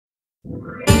They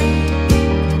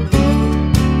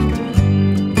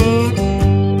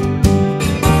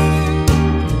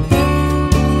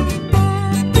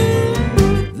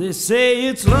say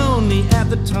it's lonely at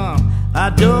the top.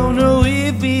 I don't know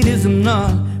if it is or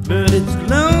not, but it's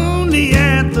lonely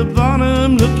at the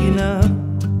bottom looking up,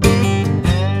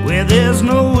 where there's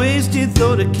no wasted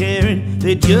thought of caring.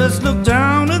 They just look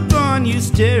down upon you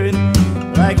staring,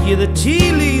 like you're the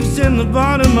tea leaves in the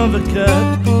bottom of a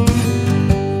cup.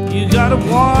 You gotta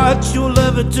watch your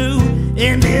lover too,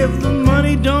 and if the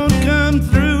money don't come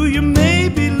through, you may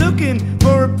be looking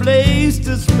for a place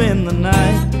to spend the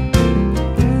night.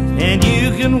 And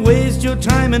you can waste your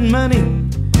time and money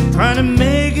trying to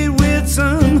make it with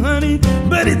some honey,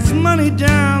 but it's money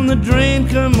down the drain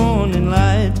come morning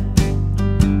light.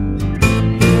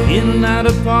 In and out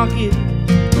of pocket,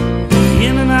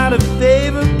 in and out of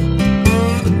favor,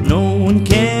 no one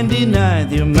can deny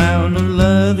the amount of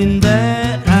loving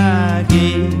that I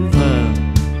gave her.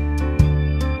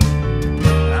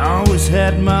 I always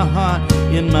had my heart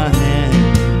in my hand.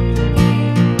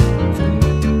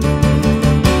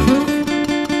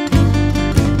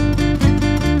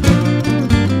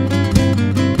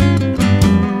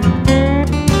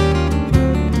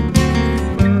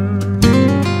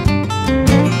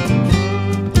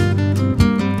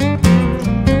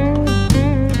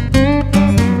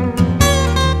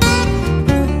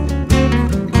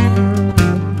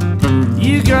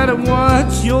 Gotta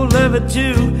watch your lover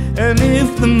too, and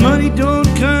if the money don't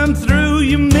come through,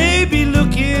 you may be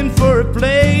looking for a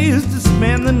place to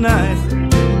spend the night.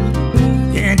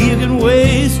 And you can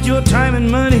waste your time and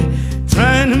money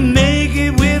trying to make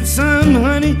it with some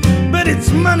honey, but it's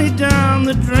money down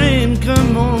the drain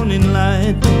come morning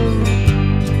light.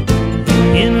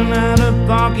 In and out of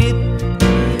pocket,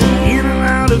 in and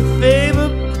out of favor,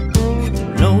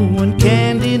 no one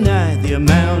can deny the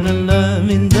amount of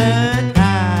loving that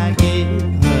I gave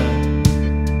her.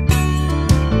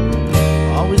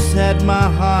 Always had my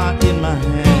heart in my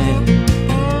hand.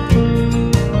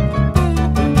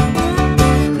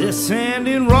 They're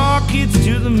sending rockets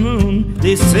to the moon.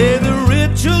 They say the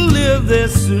rich will live there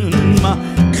soon. My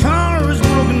car is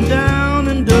broken down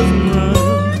and doesn't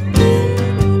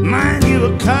run. Mind you,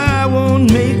 a car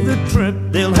won't make the trip.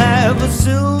 They'll have a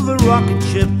silver rocket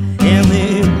ship, and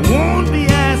they won't be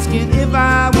asking if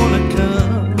I wanna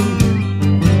come.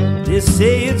 They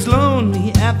say it's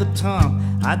lonely at the top.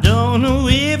 I don't know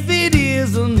if it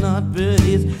is or not, but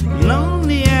it's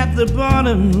lonely at the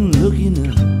bottom looking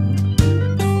up,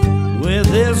 where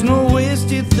there's no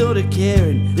wasted thought of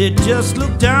caring. They just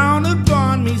look down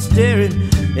upon me staring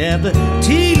at the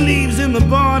tea leaves in the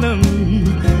bottom,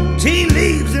 tea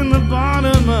leaves in the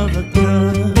bottom of a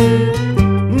cup.